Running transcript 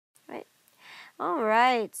All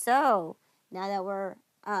right, so now that we're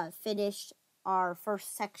finished our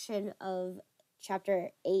first section of chapter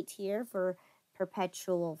 8 here for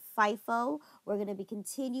Perpetual FIFO, we're going to be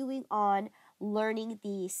continuing on learning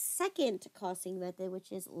the second costing method,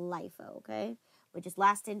 which is Lifo, okay? Which is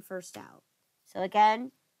last in, first out. So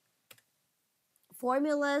again,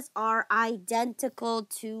 formulas are identical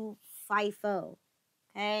to FIFO,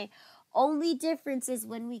 okay? Only difference is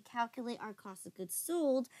when we calculate our cost of goods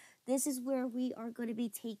sold, this is where we are going to be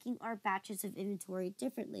taking our batches of inventory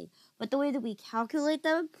differently. But the way that we calculate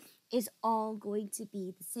them is all going to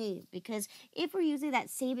be the same, because if we're using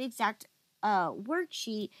that same exact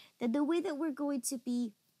worksheet, then the way that we're going to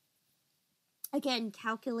be, again,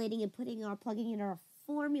 calculating and plugging in our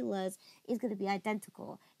formulas is going to be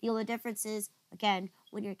identical. The only difference is, again,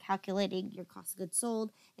 when you're calculating your cost of goods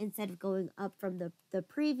sold, instead of going up from the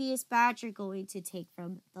previous batch, you're going to take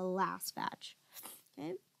from the last batch.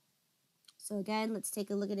 Okay? So again, let's take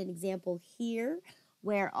a look at an example here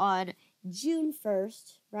where on June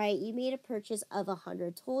 1st, right, you made a purchase of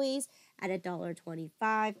 100 toys at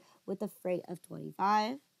 $1.25 with a freight of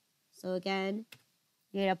 $25. So again,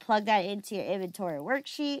 you're going to plug that into your inventory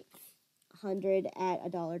worksheet. 100 at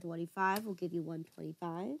 $1.25 will give you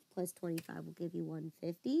 $125, plus 25 will give you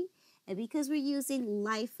 $150. And because we're using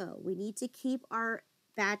Lifo, we need to keep our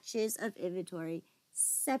batches of inventory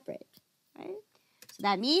separate, right? So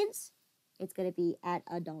that means it's going to be at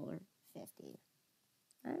 $1.50.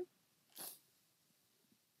 Okay?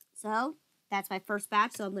 So that's my first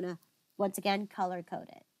batch, so I'm going to, once again, color code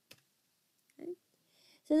it. Okay?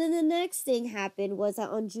 So then the next thing happened was that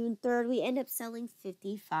on June 3rd, we end up selling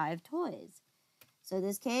 55 toys. So in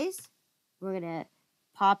this case, we're going to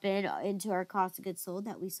pop into our cost of goods sold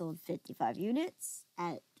that we sold 55 units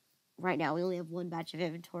at, right now we only have one batch of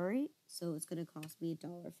inventory, so it's going to cost me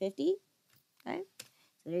 $1.50. Okay,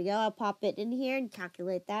 so there you go. I'll pop it in here and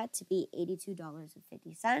calculate that to be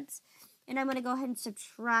 $82.50. And I'm going to go ahead and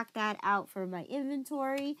subtract that out for my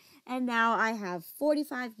inventory. And now I have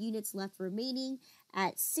 45 units left remaining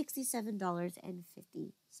at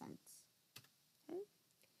 $67.50. Okay.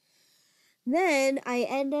 Then I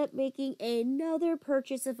end up making another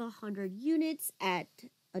purchase of 100 units at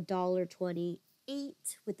 $1.28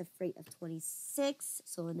 with a freight of $26.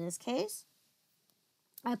 So in this case,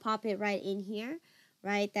 I pop it right in here,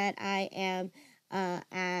 right, that I am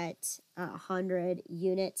at 100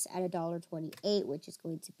 units at $1.28, which is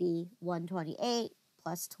going to be $128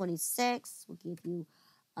 plus 26 will give you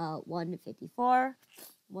 $154.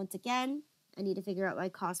 Once again, I need to figure out my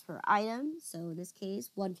cost per item. So in this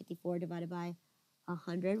case, $154 divided by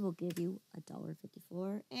 100 will give you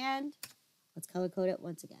 $1.54. And let's color code it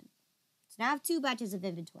once again. So now I have two batches of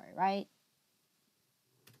inventory, right?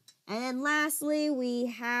 And then lastly, we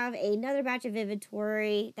have another batch of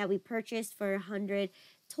inventory that we purchased for 100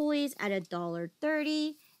 toys at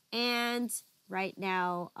 $1.30. And right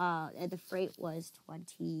now, the freight was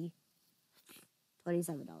 $27.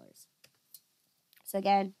 So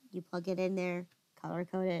again, you plug it in there, color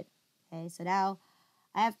code it. Okay, so now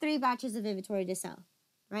I have three batches of inventory to sell,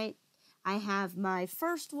 right? I have my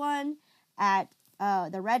first one at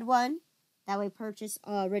the red one that we purchased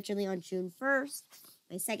originally on June 1st.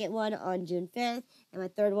 My second one on June 5th, and my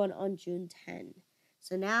third one on June 10th.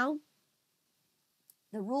 So now,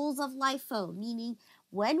 the rules of Lifo, meaning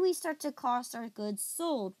when we start to cost our goods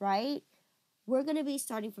sold, right, we're going to be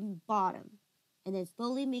starting from the bottom and then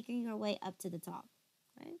slowly making our way up to the top,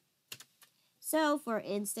 right? So, for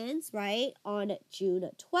instance, right, on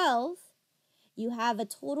June 12th, you have a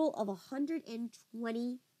total of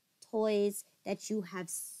 120 toys that you have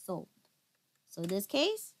sold. So in this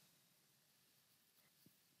case,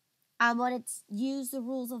 I'm going to use the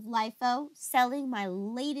rules of Lifo, selling my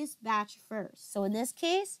latest batch first. So in this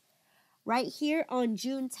case, right here on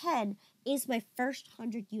June 10 is my first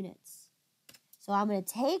 100 units. So I'm going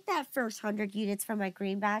to take that first 100 units from my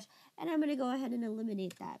green batch, and I'm going to go ahead and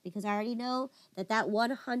eliminate that because I already know that that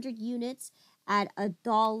 100 units at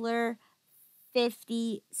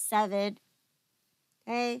 $1.57,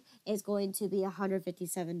 okay, is going to be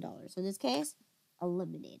 $157. So in this case,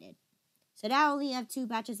 eliminated. So now I only have two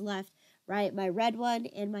batches left, right? My red one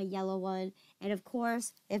and my yellow one. And of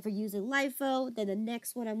course, if we're using Lifo, then the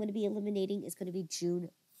next one I'm going to be eliminating is going to be June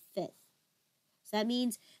 5th. So that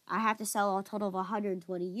means I have to sell a total of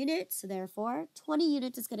 120 units. So therefore, 20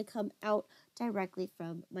 units is going to come out directly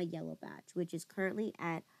from my yellow batch, which is currently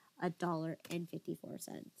at $1.54.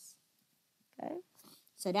 Okay.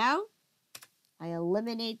 So now I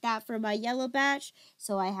eliminate that from my yellow batch.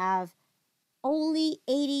 So I have only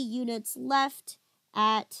 80 units left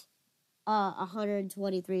at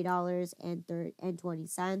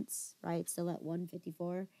 $123.20, right? Still at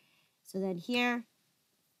 154. So then here,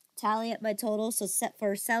 tally up my total. So set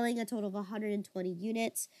for selling a total of 120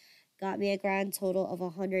 units, got me a grand total of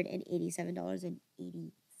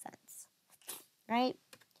 $187.80, right?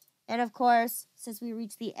 And of course, since we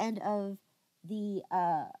reached the end of the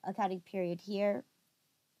accounting period here,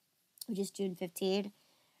 which is June 15th,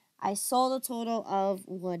 I sold a total of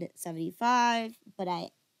 175, but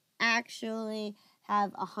I actually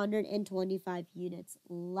have 125 units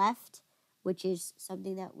left, which is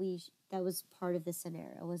something that that was part of the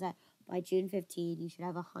scenario, was that by June 15, you should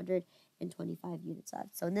have 125 units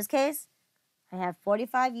left. So in this case, I have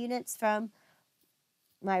 45 units from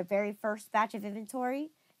my very first batch of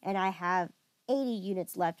inventory, and I have 80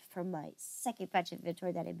 units left from my second batch of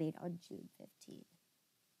inventory that I made on June 15th.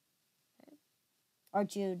 Okay. Or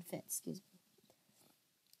June 5th, excuse me.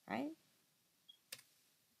 Right?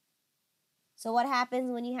 So what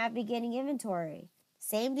happens when you have beginning inventory?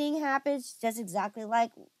 Same thing happens, just exactly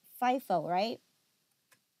like FIFO, right?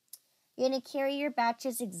 You're going to carry your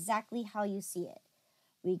batches exactly how you see it.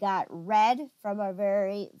 We got red from our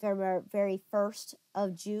very first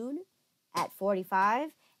of June at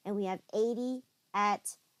 45, and we have 80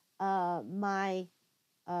 at my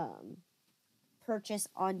purchase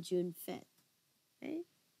on June 5th. Okay?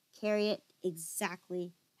 Carry it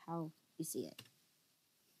exactly how you see it.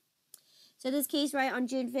 So in this case, right, on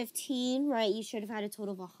June 15, right, you should have had a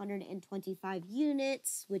total of 125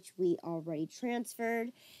 units, which we already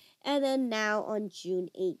transferred. And then now on June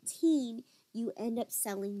 18, you end up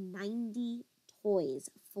selling 90 toys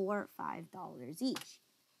for $5 each.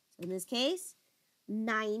 So in this case,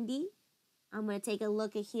 90. I'm going to take a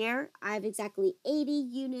look at here. I have exactly 80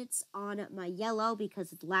 units on my yellow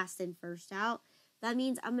because it's last in, first out. That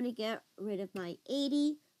means I'm going to get rid of my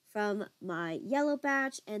 80 from my yellow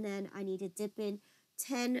batch, and then I need to dip in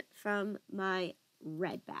 10 from my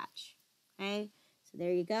red batch. Okay, so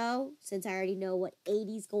there you go. Since I already know what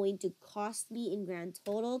 80 is going to cost me in grand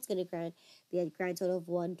total, it's going to be a grand total of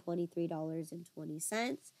 $123.20.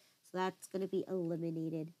 So that's going to be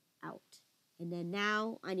eliminated out. And then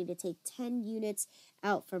now I need to take 10 units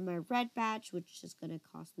out from my red batch, which is going to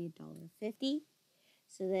cost me $1.50.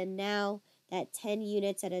 So then now that 10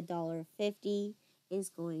 units at $1.50 is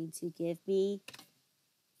going to give me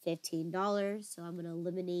 $15. So I'm going to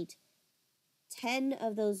eliminate 10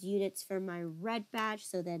 of those units from my red batch.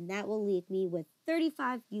 So then that will leave me with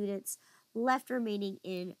 35 units left remaining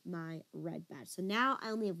in my red batch. So now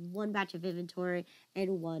I only have one batch of inventory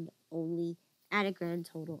and one only at a grand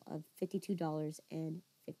total of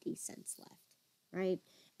 $52.50 left, right?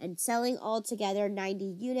 And selling all together 90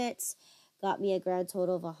 units got me a grand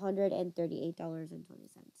total of $138.20.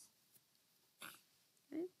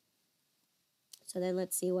 Okay? So then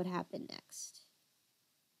let's see what happened next.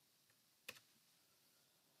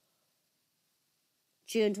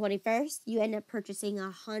 June 21st, you end up purchasing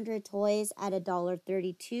 100 toys at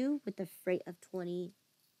 $1.32 with a freight of $26.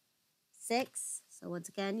 So once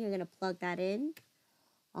again, you're going to plug that in.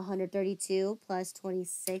 132 plus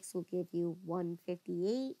 26 will give you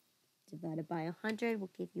 158. Divided by 100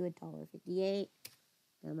 will give you $1.58.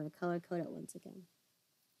 I'm going to color code it once again.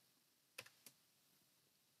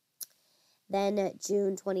 Then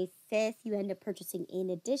June 25th, you end up purchasing an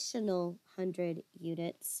additional 100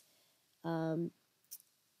 units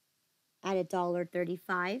at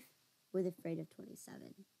 $1.35 with a freight of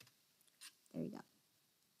 27. There you go.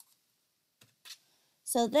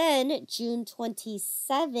 So then, June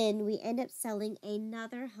 27, we end up selling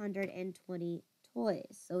another 120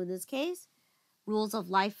 toys. So in this case, rules of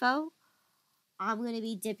Lifo, I'm going to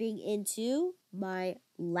be dipping into my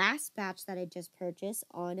last batch that I just purchased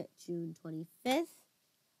on June 25th,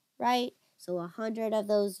 right? So 100 of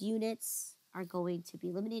those units are going to be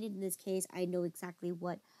eliminated. In this case, I know exactly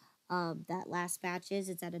what that last batch is.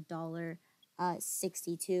 It's at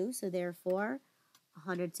 $1.62. So therefore,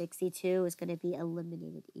 162 is going to be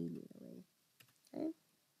eliminated immediately. Okay.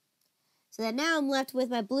 So then now I'm left with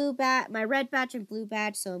my my red batch and blue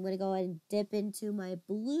batch. So I'm going to go ahead and dip into my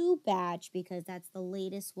blue batch because that's the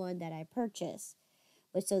latest one that I purchased.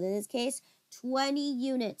 So in this case, 20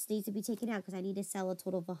 units need to be taken out because I need to sell a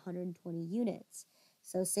total of 120 units.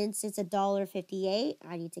 So since it's $1.58,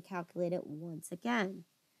 I need to calculate it once again.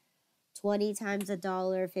 20 times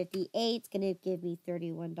 $1.58 is going to give me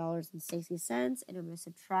 $31.60, and I'm going to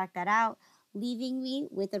subtract that out, leaving me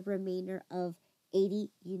with a remainder of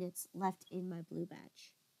 80 units left in my blue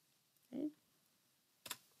batch. Okay.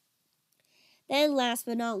 Then last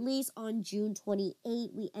but not least, on June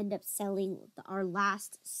 28, we end up selling our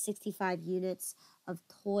last 65 units of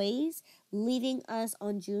toys, leaving us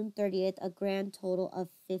on June 30th a grand total of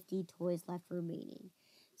 50 toys left remaining.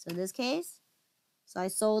 So in this case, so I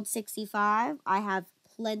sold 65. I have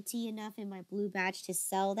plenty enough in my blue batch to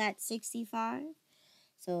sell that 65.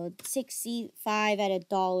 So 65 at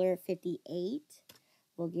 $1.58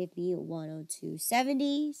 will give me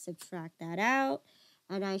 102.70. Subtract that out,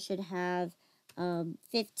 and I should have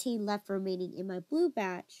 15 left remaining in my blue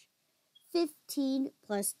batch. 15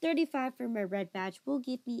 plus 35 for my red batch will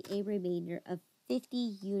give me a remainder of 50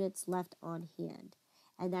 units left on hand.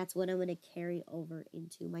 And that's what I'm going to carry over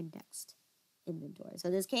into my next inventory. So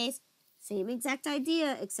in this case, same exact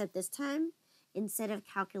idea, except this time, instead of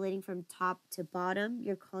calculating from top to bottom,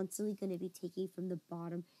 you're constantly going to be taking from the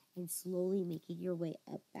bottom and slowly making your way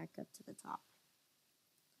up, back up to the top.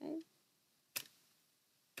 Okay?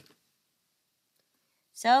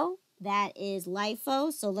 So that is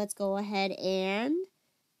Lifo. So let's go ahead and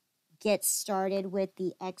get started with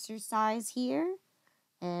the exercise here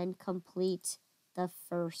and complete the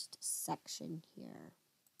first section here.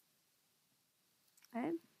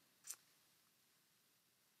 Okay.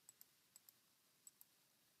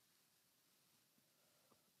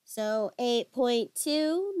 So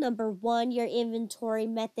 8.2, number 1, your inventory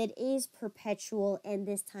method is perpetual, and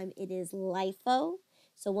this time it is Lifo.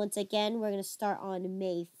 So once again, we're going to start on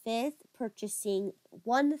May 5th, purchasing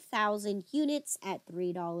 1,000 units at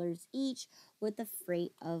 $3 each with a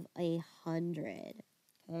freight of 100.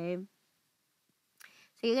 Okay.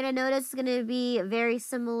 So you're going to notice it's going to be a very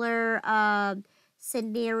similar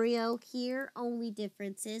scenario here. Only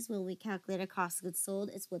difference is when we calculate our cost of goods sold,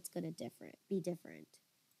 it's what's going to be different.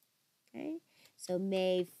 Okay, so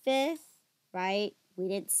May 5th, right? We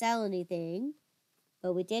didn't sell anything,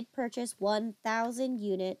 but we did purchase 1,000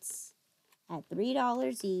 units at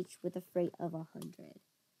 $3 each with a freight of 100.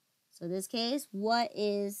 So in this case, what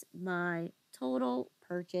is my total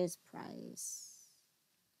purchase price?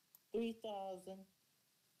 3,000.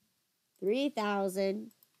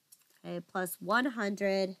 3,000. Okay, plus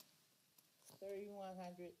 100.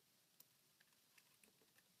 3,100.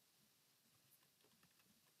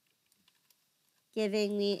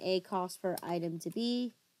 Giving me a cost per item to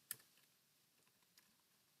be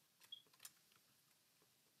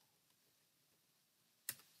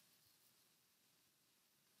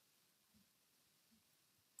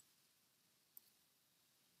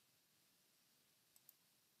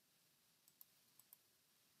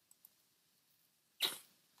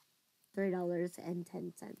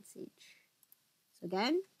 $3.10 each. So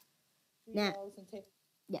again, $3.10.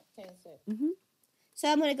 Yeah. So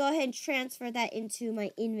I'm going to go ahead and transfer that into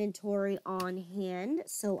my inventory on hand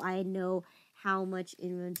so I know how much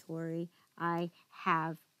inventory I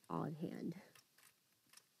have on hand,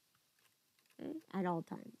 okay, at all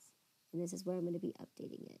times. And this is where I'm going to be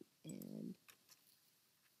updating it. And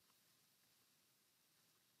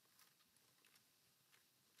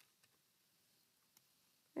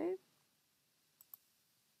okay.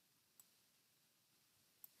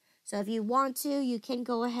 So if you want to, you can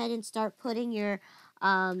go ahead and start putting your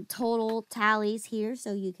total tallies here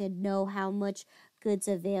so you can know how much goods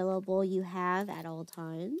available you have at all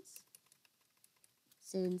times.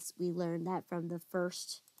 Since we learned that from the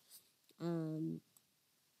first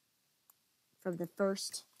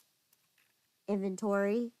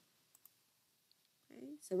inventory.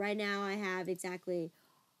 Okay, so right now I have exactly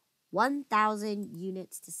 1,000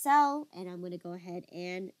 units to sell, and I'm going to go ahead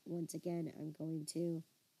and once again I'm going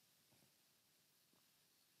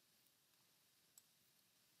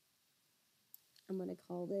to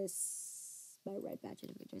call this my red batch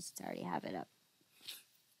inventory since I already have it up.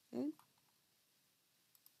 Okay.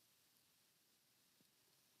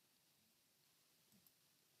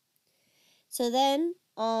 So then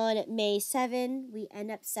on May 7, we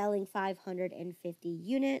end up selling 550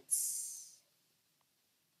 units.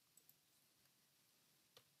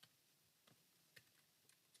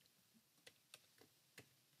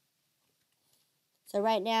 So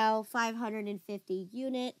right now, 550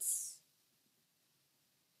 units.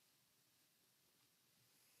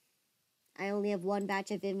 I only have one batch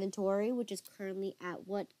of inventory, which is currently at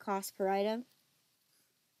what cost per item?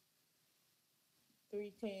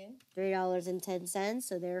 $3.10.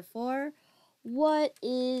 So therefore, what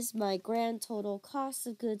is my grand total cost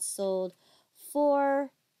of goods sold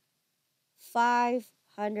for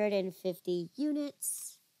 550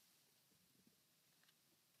 units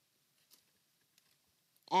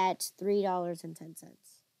at $3.10?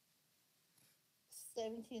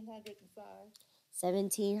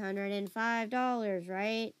 $1,705,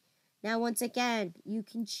 right? Now, once again, you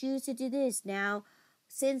can choose to do this. Now,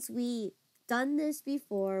 since we done this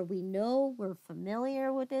before. We know we're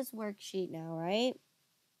familiar with this worksheet now, right?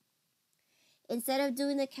 Instead of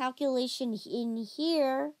doing the calculation in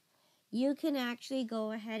here, you can actually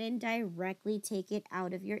go ahead and directly take it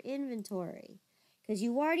out of your inventory. Because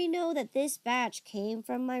you already know that this batch came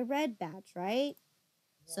from my red batch, right?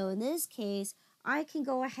 So in this case, I can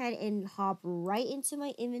go ahead and hop right into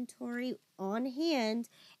my inventory on hand,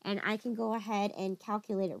 and I can go ahead and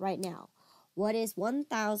calculate it right now. What is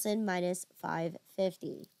 1,000 minus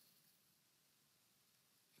 550?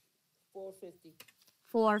 450.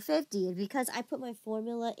 450. And because I put my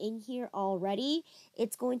formula in here already,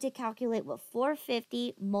 it's going to calculate what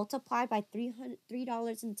 450 multiplied by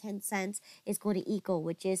 $3.10 is going to equal,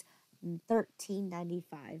 which is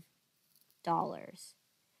 $13.95.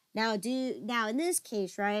 Now in this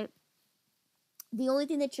case, right, the only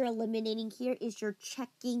thing that you're eliminating here is your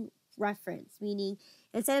checking reference, meaning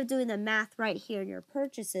instead of doing the math right here in your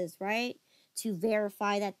purchases, right, to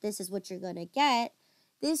verify that this is what you're going to get,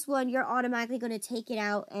 this one you're automatically going to take it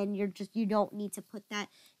out, and you don't need to put that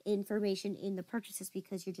information in the purchases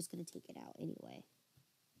because you're just going to take it out anyway.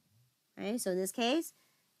 Right? So in this case,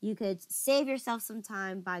 you could save yourself some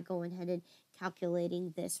time by going ahead and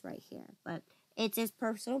calculating this right here. But it's his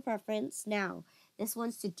personal preference. Now, this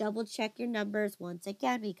one's to double check your numbers once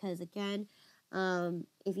again, because again,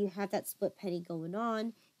 if you have that split penny going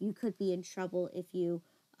on, you could be in trouble if you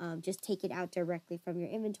just take it out directly from your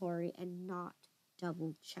inventory and not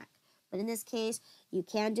double check. But in this case, you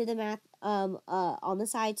can do the math on the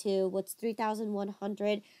side too. What's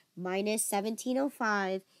 3,100 minus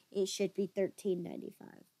 1,705? It should be $13.95.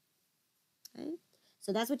 Okay,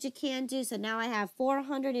 so that's what you can do. So now I have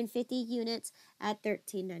 450 units at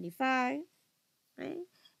 $13.95. Right,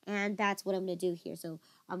 and that's what I'm going to do here. So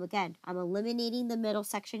again, I'm eliminating the middle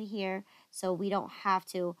section here, so we don't have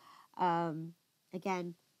to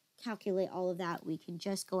again calculate all of that. We can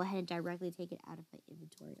just go ahead and directly take it out of my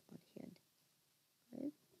inventory on hand.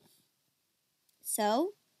 Okay.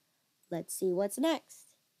 So let's see what's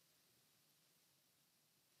next.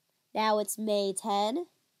 Now it's May 10.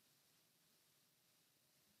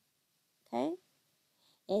 Okay,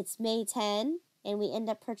 it's May 10, and we end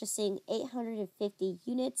up purchasing 850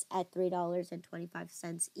 units at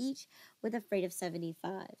 $3.25 each with a freight of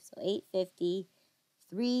 75. So 850,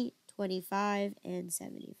 325, and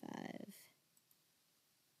 75.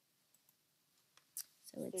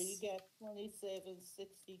 So you got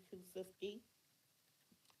 2762.50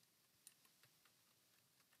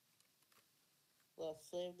 plus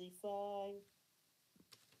 75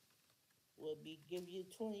 will give you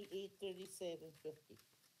 2837.50.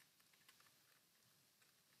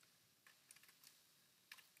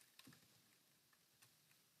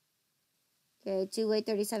 Okay,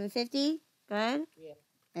 2837.50. Good. Yeah.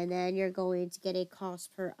 And then you're going to get a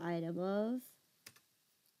cost per item of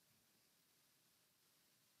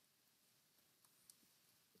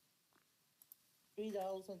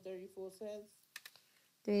 $3.34.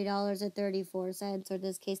 $3.34, or in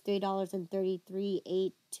this case,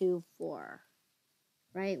 $3.33,824.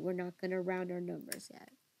 Right? We're not going to round our numbers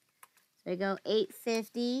yet. So I go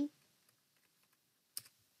 850.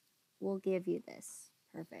 We'll give you this.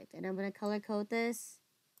 Perfect. And I'm going to color code this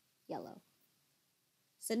yellow.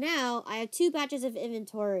 So now I have 2 batches of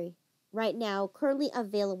inventory right now currently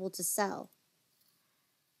available to sell.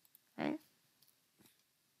 Okay.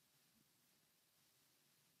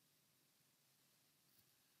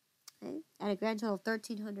 Okay. At a grand total of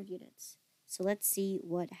 1,300 units. So let's see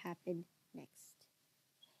what happened next.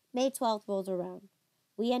 May 12th rolls around.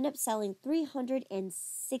 We end up selling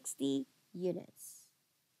 360 units.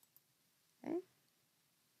 Okay.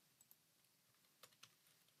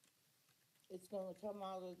 It's going to come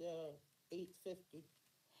out of the 850.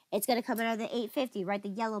 It's going to come out of the 850, right? The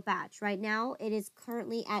yellow batch. Right now, it is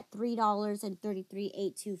currently at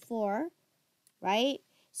 $3.33,824, right?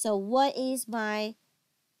 So what is my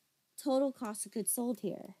total cost of goods sold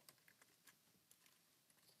here?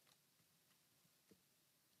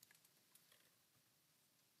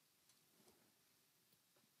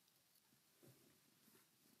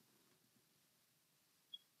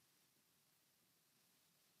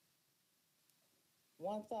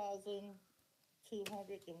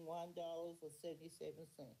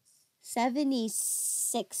 $1,201.77.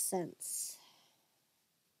 76 cents.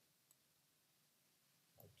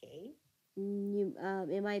 Okay.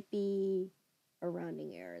 It might be a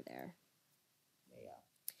rounding error there. Yeah.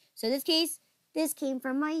 So in this case, this came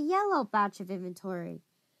from my yellow batch of inventory.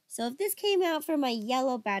 So if this came out from my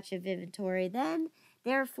yellow batch of inventory, then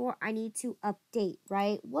therefore I need to update,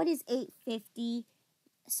 right? What is 850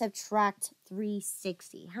 subtract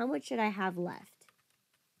 360? How much should I have left?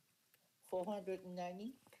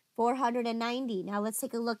 490. 490. Now let's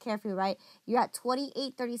take a look carefully, right? You're at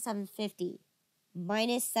 28.37.50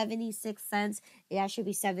 minus 76 cents. That should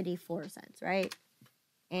be 74 cents, right?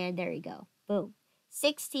 And there you go. Boom.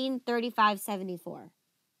 16.35.74.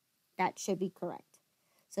 That should be correct.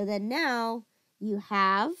 So then now you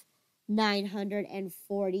have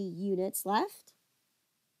 940 units left.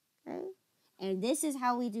 Okay. And this is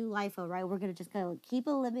how we do LIFO, right? We're going to just go keep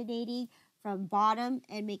eliminating from bottom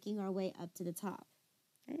and making our way up to the top.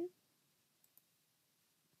 Okay.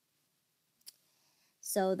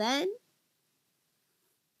 So then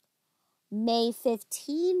May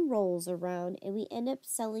 15 rolls around and we end up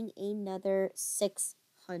selling another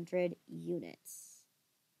 600 units.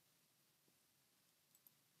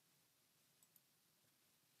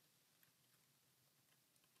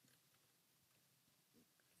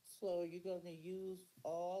 So you're going to use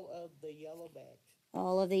all of the yellow batch.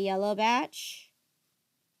 All of the yellow batch.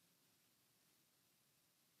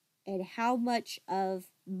 And how much of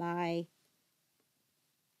my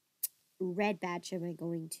red batch am I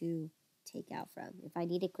going to take out from? If I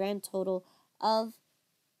need a grand total of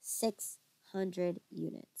 600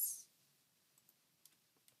 units.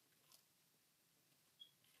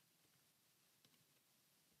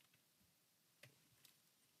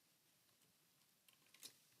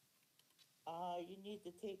 You need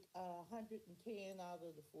to take 110 out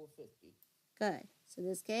of the 450. Good. So in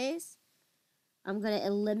this case, I'm going to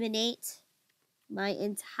eliminate my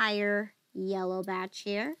entire yellow batch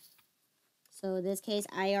here. So in this case,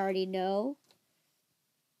 I already know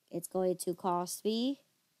it's going to cost me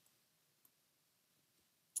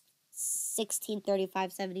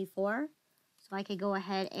 $16.35.74. So I can go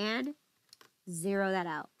ahead and zero that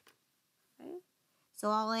out. Okay. So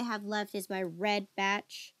all I have left is my red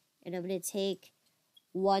batch, and I'm going to take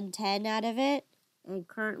 110 out of it. And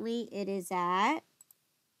currently it is at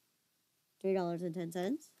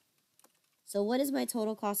 $3.10. So what is my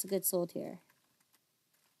total cost of goods sold here?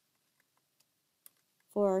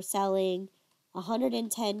 For selling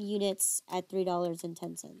 110 units at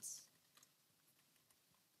 $3.10.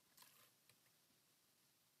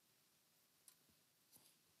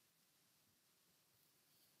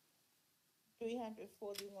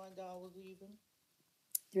 $341 even.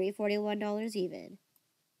 $341 even.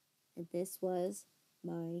 And this was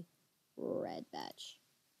my red batch.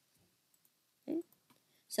 Okay.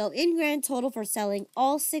 So in grand total for selling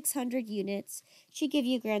all 600 units, should give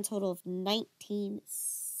you a grand total of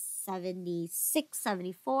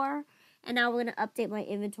 $1976.74. And now we're going to update my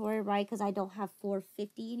inventory, right? Because I don't have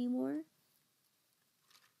 450 anymore.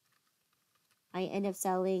 I end up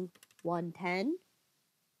selling 110.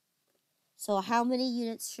 So how many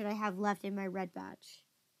units should I have left in my red batch?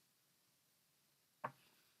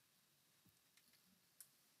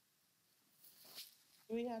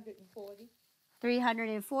 340.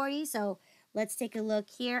 340. So let's take a look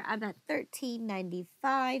here. I'm at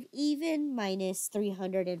 $13.95 even minus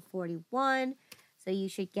 341. So you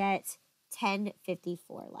should get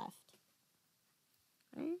 $10.54 left.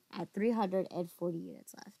 Okay, at 340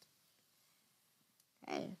 units left.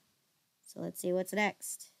 Okay, so let's see what's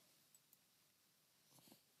next.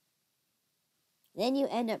 Then you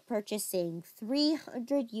end up purchasing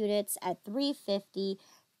 300 units at $3.50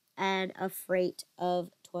 and a freight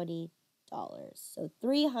of $20. So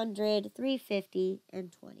 300, 350,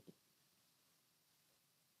 and 20.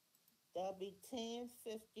 That'll be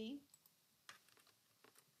 1050.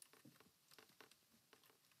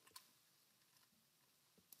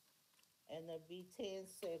 And that'll be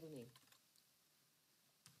 1070.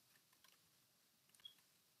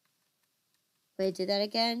 Wait, do that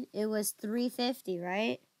again. It was 350,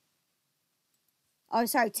 right? Oh,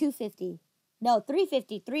 sorry, 250. No,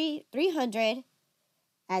 350. 300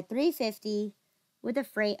 at 350 with a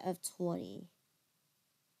freight of 20.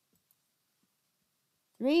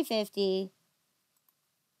 350.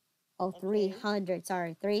 Oh, Okay. 300.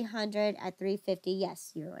 Sorry, 300 at 350.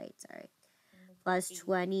 Yes, you're right. Sorry. Plus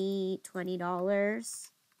 $20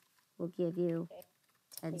 will give you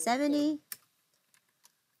 1070.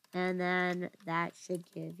 And then that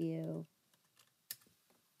should give you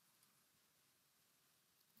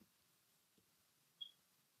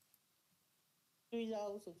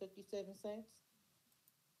 $3.57.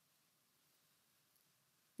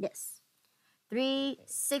 yes.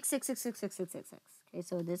 366666666. Okay,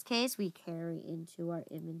 so in this case, we carry into our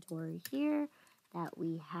inventory here that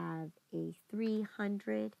we have a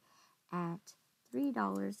 300 at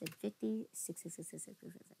 $3.50.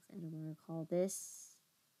 And I'm going to call this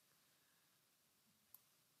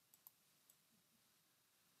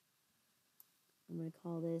my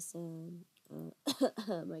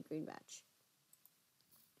green batch.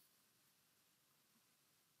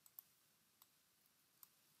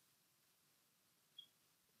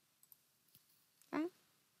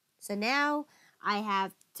 So now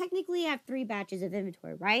technically I have 3 batches of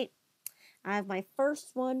inventory, right? I have my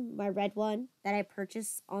first one, my red one, that I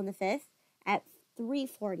purchased on the 5th at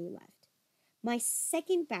 340 left. My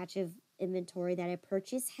second batch of inventory that I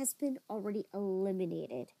purchased has been already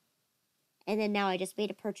eliminated. And then now I just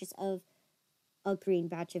made a purchase of a green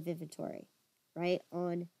batch of inventory, right,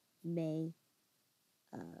 on May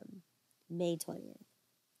 20th.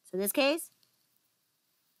 So in this case,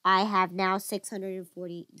 I have now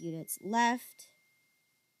 640 units left.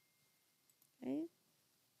 Okay.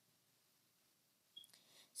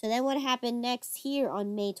 So then what happened next here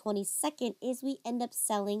on May 22nd is we end up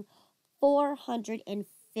selling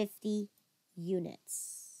 450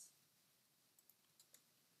 units.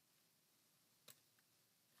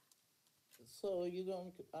 So you're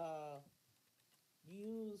going to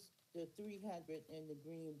use the 300 in the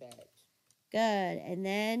green batch. Good. And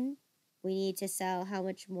then we need to sell how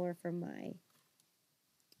much more for my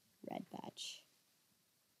red batch?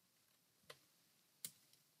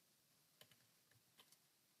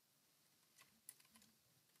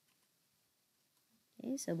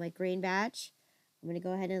 Okay, so my green batch, I'm going to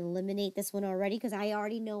go ahead and eliminate this one already because I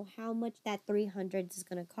already know how much that 300 is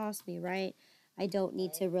going to cost me, right? I don't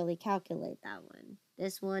need to really calculate that one.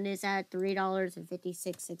 This one is at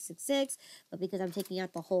 $3.56,666, but because I'm taking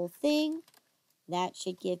out the whole thing, that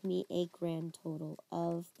should give me a grand total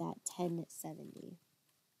of that $10.70.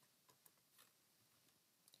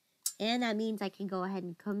 And that means I can go ahead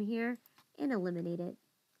and come here and eliminate it.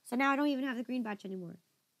 So now I don't even have the green batch anymore.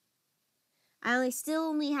 I still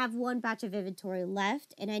only have 1 batch of inventory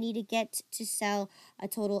left, and I need to get to sell a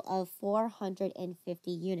total of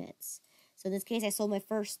 450 units. So in this case, I sold my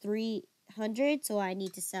first 300, so I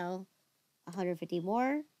need to sell 150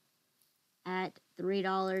 more at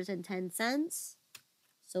 $3.10.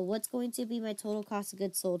 So what's going to be my total cost of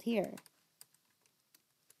goods sold here?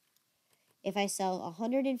 If I sell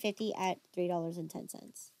 150 at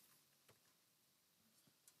 $3.10.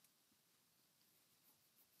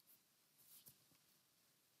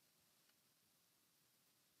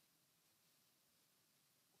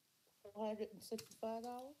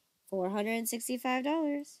 $465?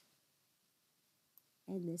 $465.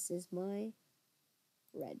 And this is my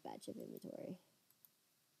red batch of inventory.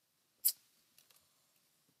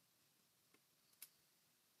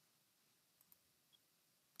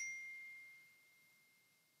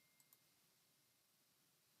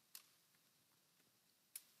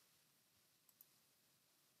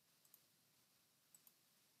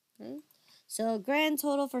 Okay. So grand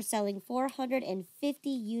total for selling 450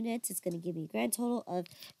 units is going to give me a grand total of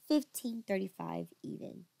 $15.35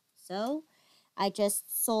 even. So I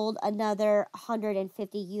just sold another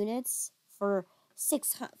 150 units for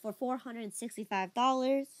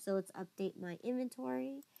 $465. So let's update my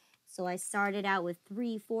inventory. So I started out with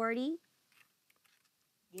 340.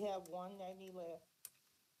 You have 190 left.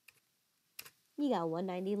 You got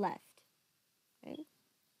 190 left. Okay.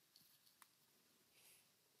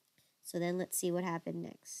 So then let's see what happened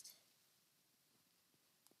next.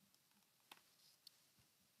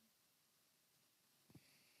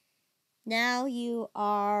 Now you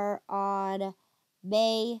are on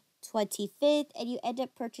May 25th and you end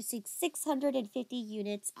up purchasing 650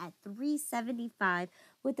 units at $375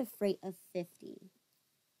 with a freight of 50.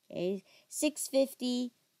 Okay,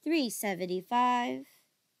 650, 375,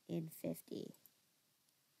 and 50.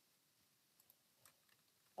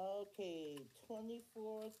 Okay,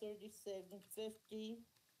 24, 37, 50.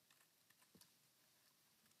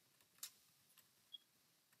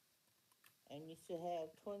 And you should have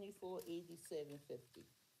 24, 87, 50.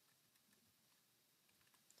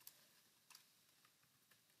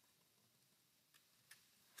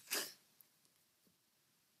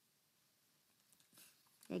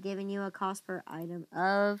 They're giving you a cost per item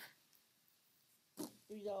of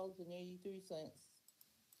 $3.83.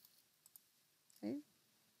 okay.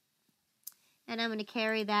 And I'm going to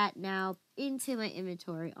carry that now into my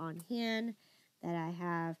inventory on hand that I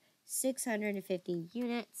have 650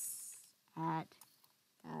 units at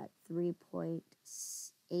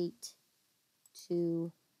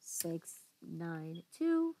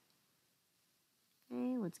 3.82692.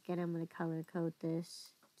 Okay, once again, I'm going to color code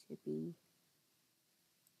this to be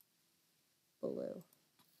blue.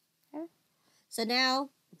 Okay. So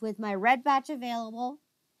now, with my red batch available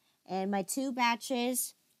and my 2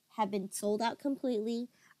 batches have been sold out completely,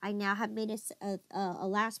 I now have made a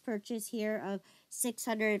last purchase here of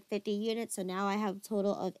 650 units. So now I have a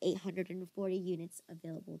total of 840 units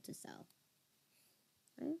available to sell.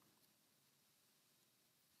 Okay.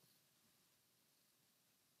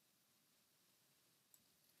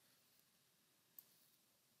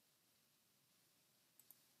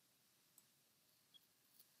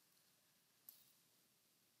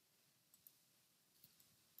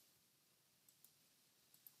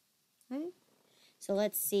 Okay, so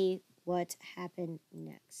let's see what happened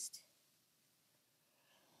next.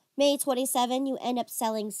 May 27, you end up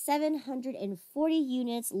selling 740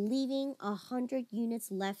 units, leaving 100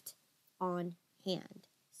 units left on hand.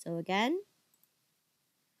 So again,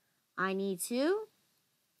 I need to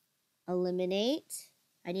eliminate.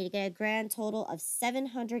 I need to get a grand total of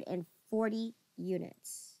 740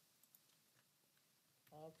 units.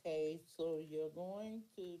 Okay, so you're going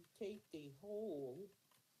to take the whole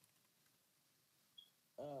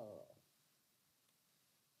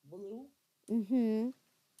blue. Mm-hmm.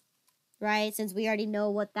 Right, since we already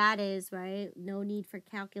know what that is, right? No need for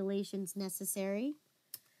calculations necessary,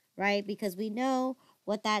 right? Because we know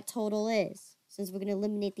what that total is. Since we're going to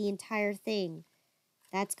eliminate the entire thing,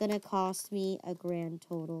 that's going to cost me a grand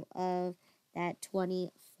total of that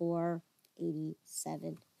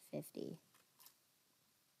 $24.87.50.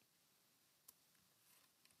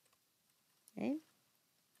 Okay?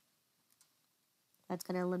 That's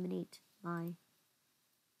going to eliminate my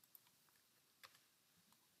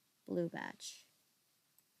blue batch.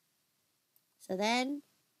 So then,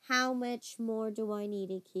 how much more do I need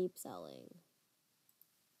to keep selling?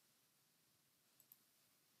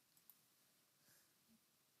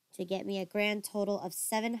 To get me a grand total of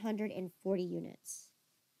 740 units.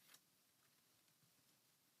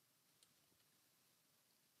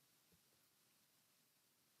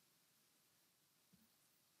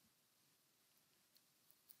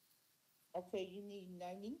 Okay, you need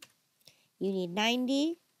 90. You need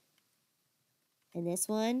 90. And this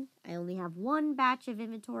one, I only have one batch of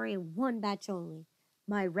inventory and one batch only.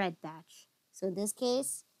 My red batch. So in this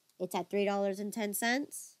case, it's at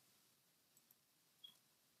 $3.10.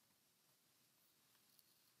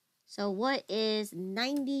 So what is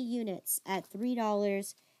 90 units at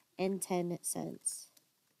 $3.10?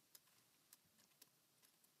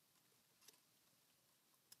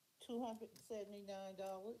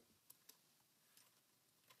 $279.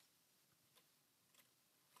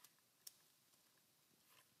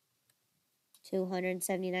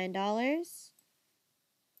 $279.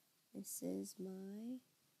 This is my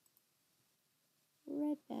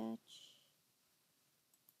red batch.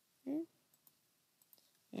 Okay.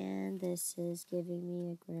 And this is giving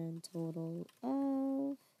me a grand total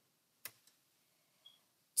of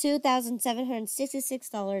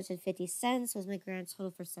 $2,766.50 was my grand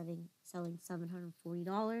total for selling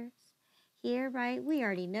 $740. Here, right, we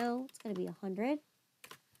already know it's going to be 100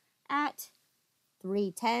 at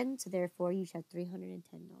 $310, so therefore you should have $310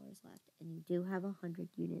 left, and you do have 100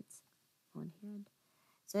 units on hand.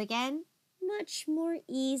 So again, much more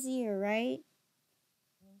easier, right?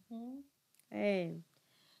 Mm-hmm. Okay,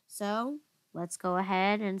 so let's go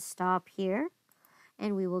ahead and stop here,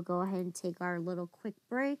 and we will go ahead and take our little quick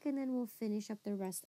break, and then we'll finish up the rest